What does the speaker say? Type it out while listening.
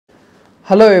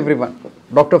Hello everyone,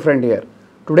 Dr. Friend here.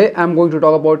 Today I am going to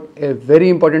talk about a very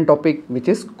important topic which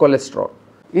is cholesterol.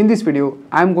 In this video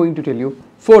I am going to tell you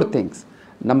 4 things.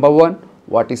 Number 1,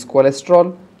 what is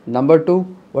cholesterol? Number 2,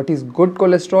 what is good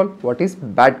cholesterol? What is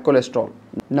bad cholesterol?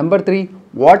 Number 3,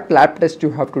 what lab test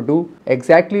you have to do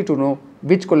exactly to know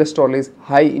which cholesterol is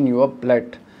high in your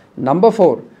blood. Number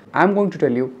 4, I am going to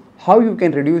tell you how you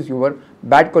can reduce your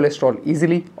bad cholesterol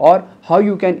easily or how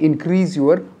you can increase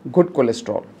your good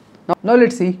cholesterol. Now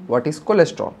let's see what is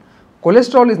cholesterol.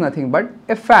 Cholesterol is nothing but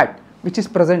a fat which is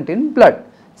present in blood.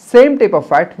 Same type of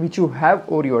fat which you have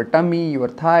over your tummy, your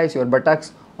thighs, your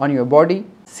buttocks, on your body.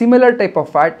 Similar type of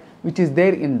fat which is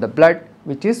there in the blood,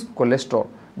 which is cholesterol.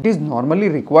 It is normally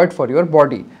required for your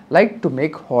body, like to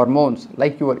make hormones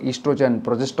like your estrogen,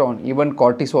 progesterone, even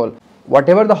cortisol.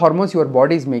 Whatever the hormones your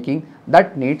body is making,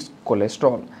 that needs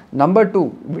cholesterol. Number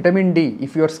 2, vitamin D.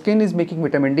 If your skin is making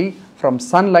vitamin D from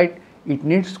sunlight, it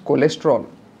needs cholesterol.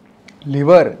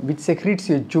 Liver, which secretes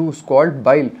a juice called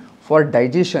bile for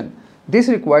digestion, this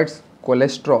requires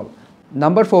cholesterol.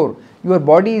 Number 4, your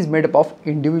body is made up of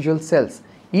individual cells.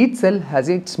 Each cell has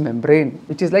its membrane,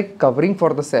 which is like covering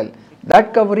for the cell.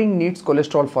 That covering needs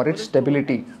cholesterol for its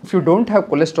stability. If you don't have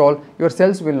cholesterol, your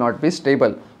cells will not be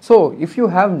stable. So if you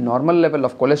have normal level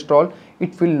of cholesterol,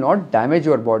 it will not damage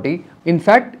your body. In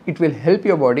fact, it will help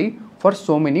your body for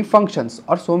so many functions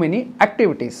or so many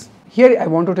activities. Here I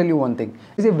want to tell you one thing.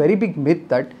 It is a very big myth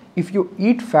that if you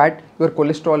eat fat, your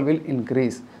cholesterol will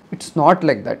increase. It's not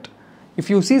like that. If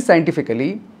you see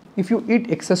scientifically, if you eat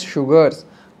excess sugars,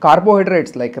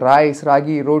 carbohydrates like rice,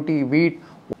 ragi, roti, wheat,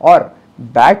 or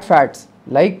bad fats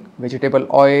like vegetable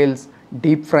oils,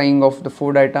 deep frying of the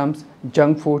food items,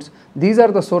 junk foods, these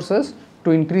are the sources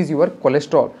to increase your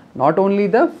cholesterol. Not only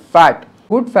the fat,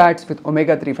 good fats with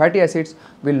omega-3 fatty acids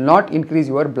will not increase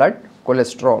your blood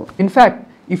cholesterol. In fact,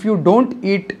 if you don't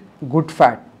eat good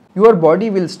fat, your body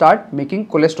will start making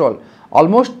cholesterol.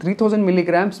 Almost 3000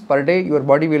 milligrams per day your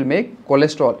body will make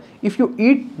cholesterol. If you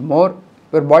eat more,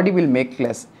 your body will make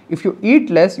less. If you eat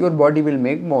less, your body will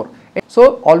make more.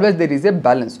 So always there is a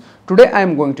balance. Today I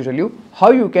am going to tell you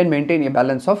how you can maintain a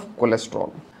balance of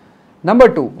cholesterol. Number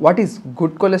 2, what is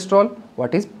good cholesterol?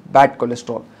 What is bad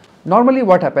cholesterol? Normally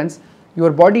what happens,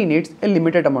 your body needs a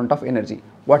limited amount of energy.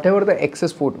 Whatever the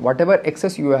excess food, whatever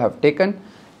excess you have taken,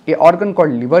 a organ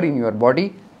called liver in your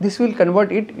body, this will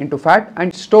convert it into fat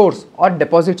and stores or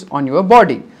deposits on your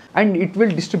body, and it will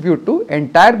distribute to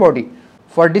entire body.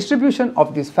 For distribution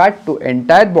of this fat to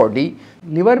entire body,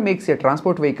 liver makes a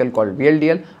transport vehicle called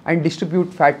VLDL and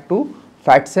distribute fat to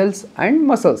fat cells and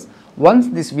muscles. Once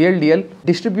this VLDL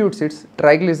distributes its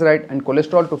triglyceride and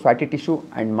cholesterol to fatty tissue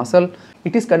and muscle,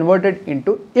 it is converted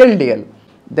into LDL.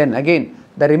 Then again,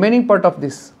 the remaining part of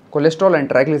this cholesterol and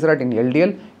triglyceride in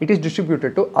LDL, it is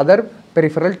distributed to other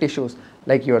peripheral tissues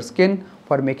like your skin,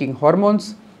 for making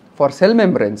hormones, for cell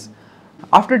membranes.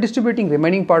 After distributing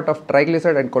remaining part of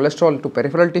triglyceride and cholesterol to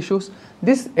peripheral tissues,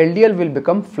 this LDL will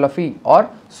become fluffy or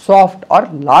soft or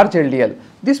large LDL.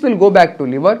 This will go back to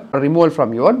liver or removal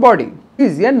from your body.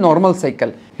 This is a normal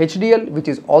cycle. HDL, which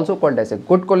is also called as a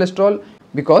good cholesterol,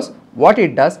 because what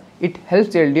it does, it helps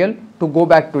LDL to go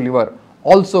back to liver.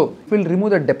 Also, it will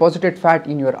remove the deposited fat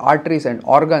in your arteries and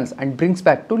organs and brings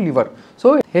back to liver.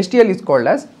 So HDL is called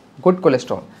as good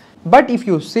cholesterol. But if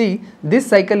you see, this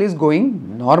cycle is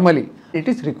going normally. It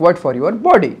is required for your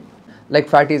body. Like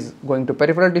fat is going to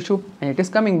peripheral tissue and it is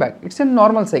coming back. It's a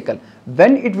normal cycle.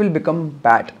 When it will become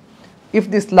bad,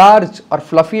 if this large or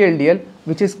fluffy LDL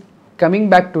which is coming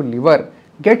back to liver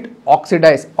get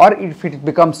oxidized, or if it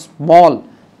becomes small,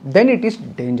 then it is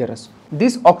dangerous.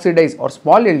 This oxidized or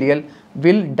small LDL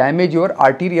will damage your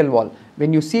arterial wall.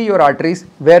 When you see your arteries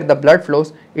where the blood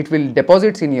flows, it will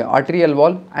deposits in your arterial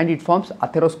wall and it forms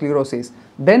atherosclerosis.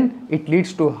 Then it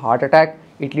leads to heart attack,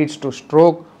 it leads to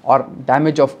stroke or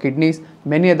damage of kidneys,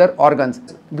 many other organs,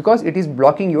 because it is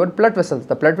blocking your blood vessels.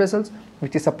 The blood vessels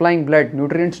which is supplying blood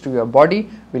nutrients to your body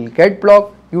will get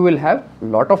blocked. You will have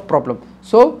lot of problem.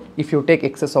 So if you take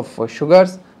excess of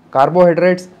sugars,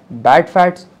 carbohydrates, bad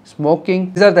fats,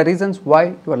 smoking, these are the reasons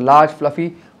why your large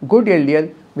fluffy good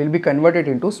LDL will be converted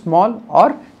into small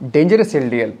or dangerous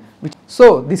LDL.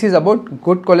 So this is about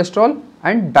good cholesterol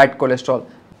and bad cholesterol.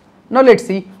 Now let's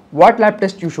see what lab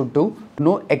test you should do to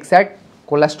know exact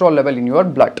cholesterol level in your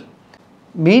blood.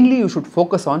 Mainly you should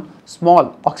focus on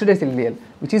small oxidized LDL,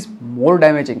 which is more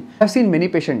damaging. I have seen many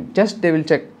patients, just they will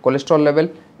check cholesterol level,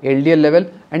 LDL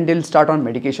level, and they will start on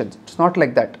medications. It's not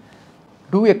like that.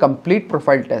 Do a complete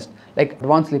profile test like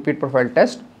advanced lipid profile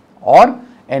test or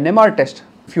NMR test.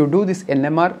 If you do this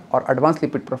NMR or advanced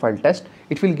lipid profile test,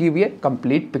 it will give you a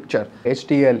complete picture.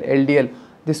 HDL, LDL,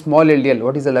 this small LDL,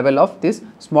 what is the level of this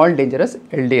small dangerous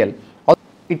LDL.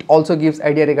 It also gives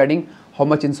idea regarding how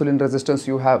much insulin resistance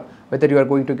you have, whether you are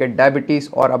going to get diabetes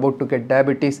or about to get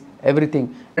diabetes,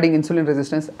 everything. Regarding insulin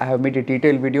resistance, I have made a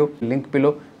detailed video, link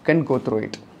below, you can go through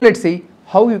it. Let's see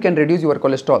how you can reduce your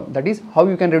cholesterol, that is how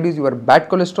you can reduce your bad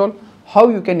cholesterol, how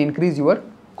you can increase your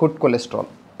good cholesterol.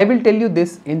 I will tell you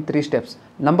this in 3 steps.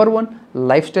 Number 1,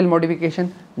 lifestyle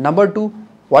modification. Number 2,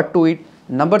 what to eat.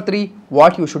 Number 3,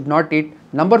 what you should not eat.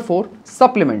 Number 4,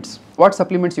 supplements. What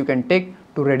supplements you can take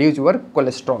to reduce your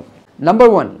cholesterol. Number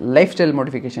 1, lifestyle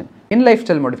modification. In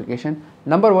lifestyle modification,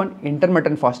 number 1,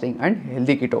 intermittent fasting and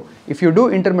healthy keto. If you do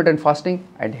intermittent fasting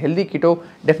and healthy keto,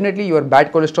 definitely your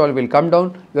bad cholesterol will come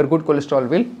down, your good cholesterol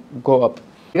will go up.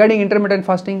 Regarding intermittent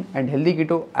fasting and healthy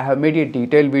keto, I have made a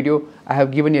detailed video. I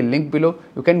have given a link below.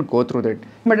 You can go through that.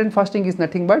 Intermittent fasting is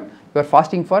nothing but you are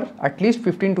fasting for at least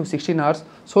 15 to 16 hours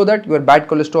so that your bad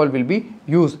cholesterol will be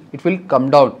used. It will come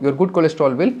down. Your good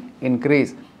cholesterol will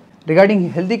increase. Regarding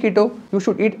healthy keto, you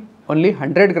should eat only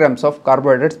 100 grams of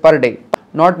carbohydrates per day,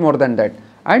 not more than that,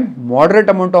 and moderate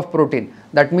amount of protein.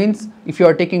 That means if you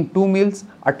are taking 2 meals,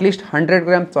 at least 100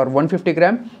 grams or 150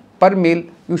 grams per meal,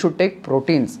 you should take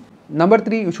proteins. Number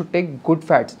 3, you should take good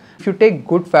fats. If you take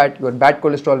good fat, your bad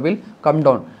cholesterol will come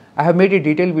down. I have made a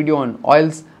detailed video on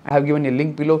oils. I have given a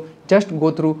link below. Just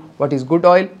go through what is good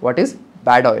oil, what is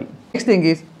bad oil. Next thing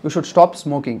is you should stop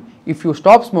smoking. If you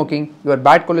stop smoking, your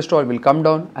bad cholesterol will come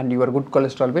down and your good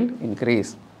cholesterol will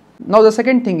increase. Now the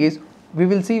second thing is we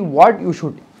will see what you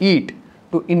should eat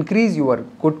to increase your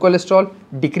good cholesterol,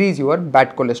 decrease your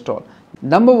bad cholesterol.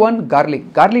 Number 1,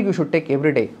 garlic. Garlic you should take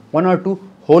every day, 1 or 2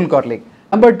 whole garlic.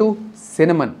 Number 2,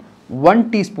 cinnamon.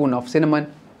 1 teaspoon of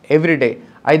cinnamon every day.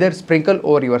 Either sprinkle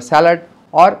over your salad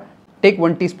or take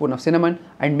 1 teaspoon of cinnamon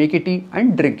and make a tea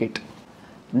and drink it.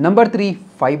 Number 3,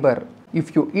 fiber.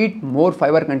 If you eat more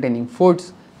fiber containing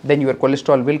foods, then your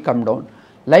cholesterol will come down.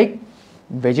 Like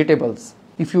vegetables.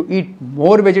 If you eat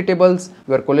more vegetables,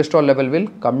 your cholesterol level will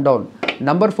come down.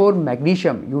 Number 4,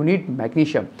 magnesium. You need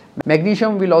magnesium.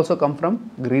 Magnesium will also come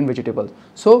from green vegetables.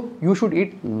 So you should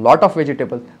eat lot of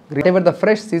vegetables. Whatever the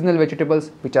fresh seasonal vegetables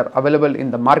which are available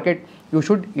in the market, you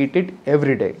should eat it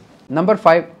every day. Number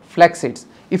 5, flax seeds.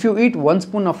 If you eat 1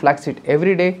 spoon of flax seed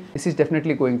every day, this is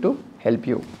definitely going to help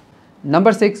you.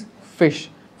 Number 6, fish.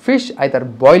 Fish, either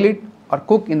boil it or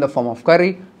cook in the form of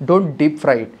curry. Don't deep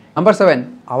fry it. Number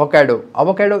 7, avocado.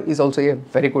 Avocado is also a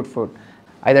very good food.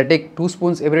 Either take 2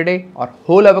 spoons every day or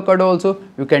whole avocado also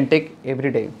you can take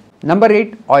every day. Number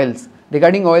 8, oils.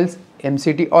 Regarding oils,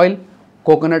 MCT oil,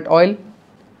 coconut oil,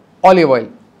 olive oil.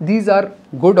 These are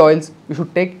good oils you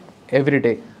should take every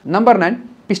day. Number 9,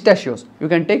 pistachios. You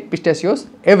can take pistachios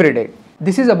every day.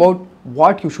 This is about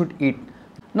what you should eat.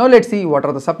 Now let's see what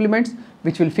are the supplements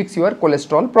which will fix your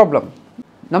cholesterol problem.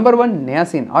 Number 1,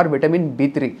 niacin or vitamin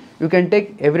B3. You can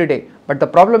take every day, but the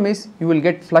problem is you will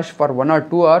get flush for 1 or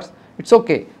 2 hours. It's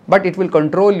okay, but it will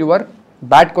control your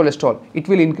bad cholesterol. It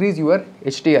will increase your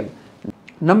HDL.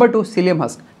 Number 2, psyllium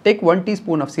husk. Take 1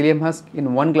 teaspoon of psyllium husk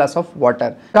in 1 glass of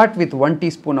water. Start with 1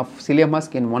 teaspoon of psyllium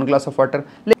husk in 1 glass of water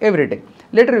every day.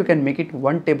 Later you can make it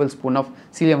 1 tablespoon of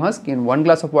psyllium husk in 1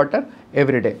 glass of water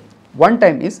every day. 1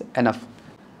 time is enough.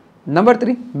 Number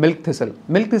 3, milk thistle.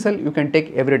 Milk thistle you can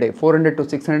take every day, 400 to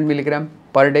 600 milligram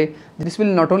per day. This will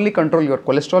not only control your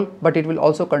cholesterol, but it will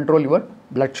also control your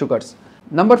blood sugars.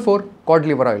 Number 4, cod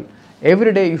liver oil.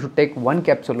 Every day you should take 1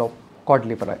 capsule of cod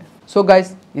liver oil. So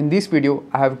guys, in this video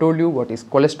I have told you what is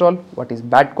cholesterol, what is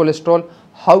bad cholesterol,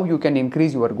 how you can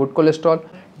increase your good cholesterol,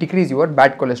 decrease your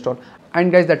bad cholesterol.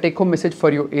 And guys, the take home message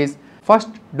for you is, first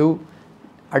do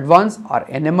advanced or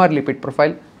NMR lipid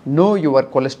profile, know your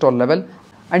cholesterol level,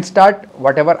 and start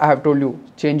whatever I have told you.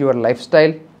 Change your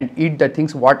lifestyle and eat the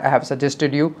things what I have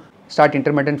suggested you. Start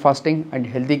intermittent fasting and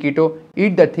healthy keto.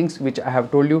 Eat the things which I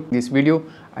have told you in this video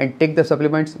and take the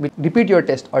supplements. Repeat your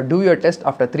test or do your test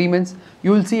after 3 months.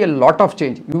 You will see a lot of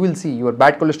change. You will see your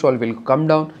bad cholesterol will come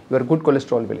down, your good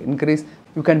cholesterol will increase.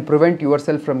 You can prevent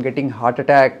yourself from getting heart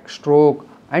attack, stroke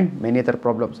and many other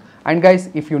problems. And guys,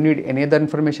 if you need any other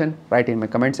information, write in my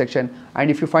comment section.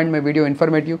 And if you find my video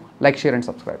informative, like, share and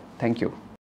subscribe. Thank you.